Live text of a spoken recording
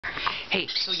Hey,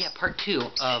 so yeah, part 2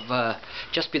 of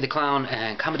Jusby the Clown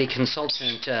and Comedy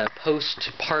Consultant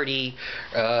post-party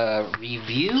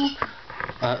review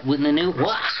with the new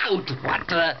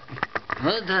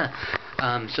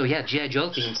so yeah, G.I.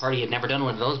 Joe theme party. Had never done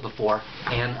one of those before,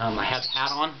 and I had the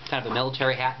hat on, kind of a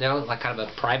military hat though, like kind of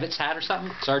a private's hat or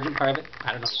something, sergeant private.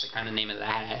 I don't know what the kind of name of that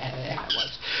hat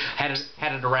was. Had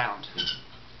it around,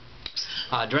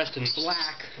 dressed in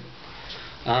black.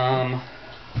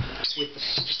 With the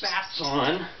spats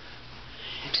on,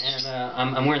 and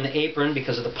I'm wearing the apron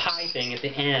because of the pie thing at the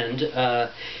end,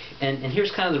 and here's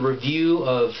kind of the review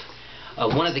of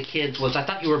one of the kids. I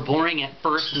thought you were boring at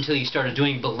first until you started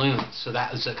doing balloons, so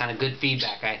that was kind of good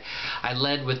feedback. I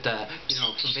led with the,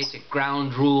 some basic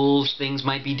ground rules. Things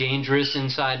might be dangerous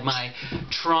inside my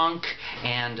trunk,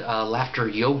 and Laughter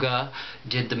Yoga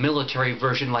did the military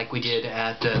version like we did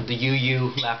at the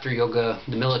UU Laughter Yoga,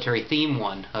 the military theme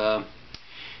one.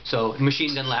 So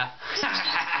machine gun laugh,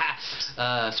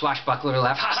 swashbuckler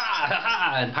laugh, ha ha ha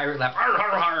ha, and pirate laugh, har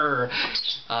har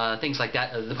har, things like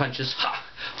that. The punches, ha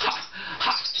ha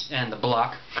ha, and the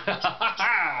block, ha ha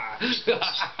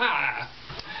ha.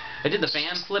 I did the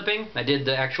fan flipping. I did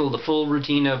the full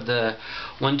routine of the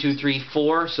 1, 2, 3,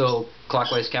 4. So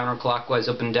clockwise, counterclockwise,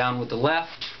 up and down with the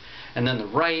left, and then the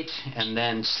right, and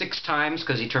then 6 times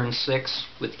because he turned 6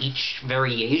 with each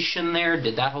variation there.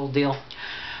 Did that whole deal.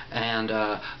 And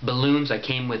balloons, I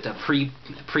came with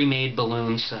pre-made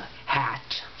balloons,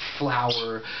 hat,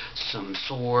 flower, some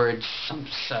swords, some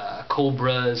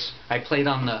cobras. I played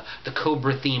on the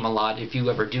cobra theme a lot. If you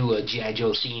ever do a G.I.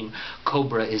 Joe theme,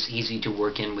 cobra is easy to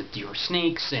work in with your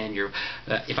snakes and your,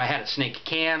 if I had a snake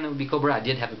can, it would be cobra. I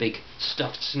did have a big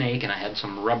stuffed snake, and I had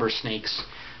some rubber snakes,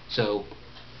 so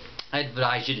I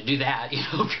advise you to do that,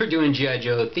 if you're doing G.I.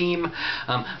 Joe theme.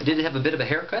 I did have a bit of a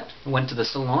haircut. I went to the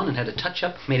salon and had a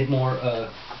touch-up, made it more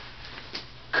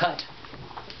cut.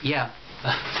 Yeah.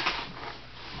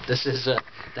 This is,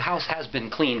 the house has been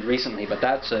cleaned recently, but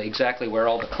that's exactly where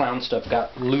all the clown stuff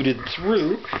got looted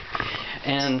through,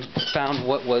 and found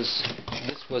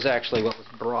this was actually what was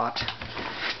brought.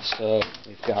 So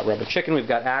we've got rubber chicken, we've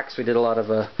got axe, we did a lot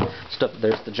of stuff.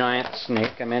 There's the giant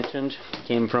snake I mentioned,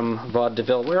 came from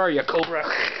vaudeville. Where are you, Cobra?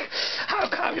 How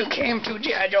come you came to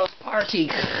G.I. Joe's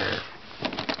party?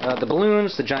 The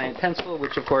balloons, the giant pencil,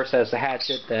 which of course has the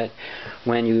hatchet that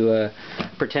when you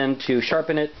pretend to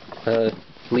sharpen it,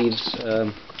 leaves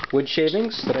wood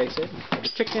shavings that I said. The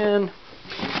chicken,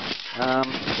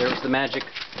 there's the magic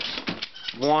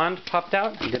wand popped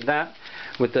out. We did that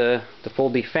with the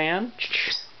foldy fan.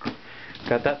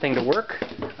 Got that thing to work.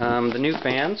 The new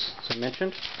fans, as I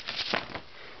mentioned.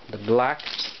 The black,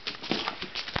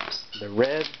 the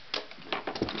red,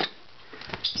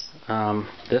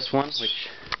 this one, which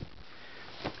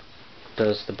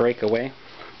does the breakaway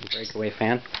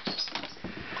fan.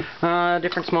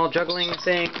 Different small juggling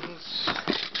things.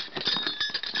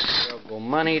 Juggle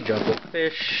money, juggle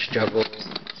fish,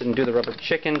 didn't do the rubber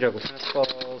chicken, juggle tennis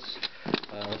balls,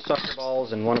 soccer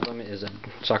balls, and one of them is a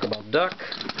soccer ball duck.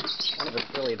 One of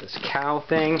it's really this cow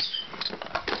thing.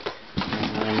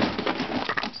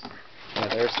 Yeah,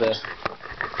 there's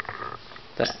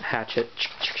the hatchet.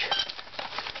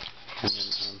 And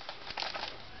then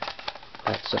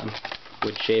that's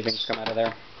wood shavings come out of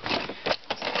there.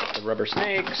 The rubber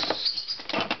snakes.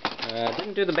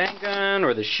 Didn't do the bang gun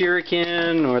or the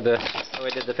shuriken or I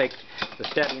did the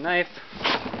stabby knife.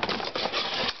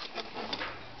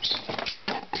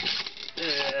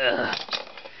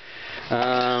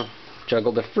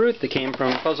 Juggled the fruit that came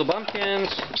from Puzzle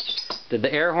Bumpkins. Did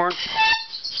the air horn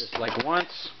just like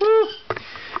once. Woo!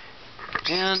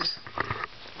 And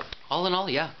all in all,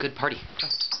 yeah, good party.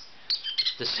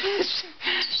 This is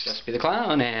Jusby the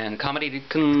Clown and Comedy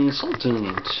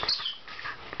Consultant.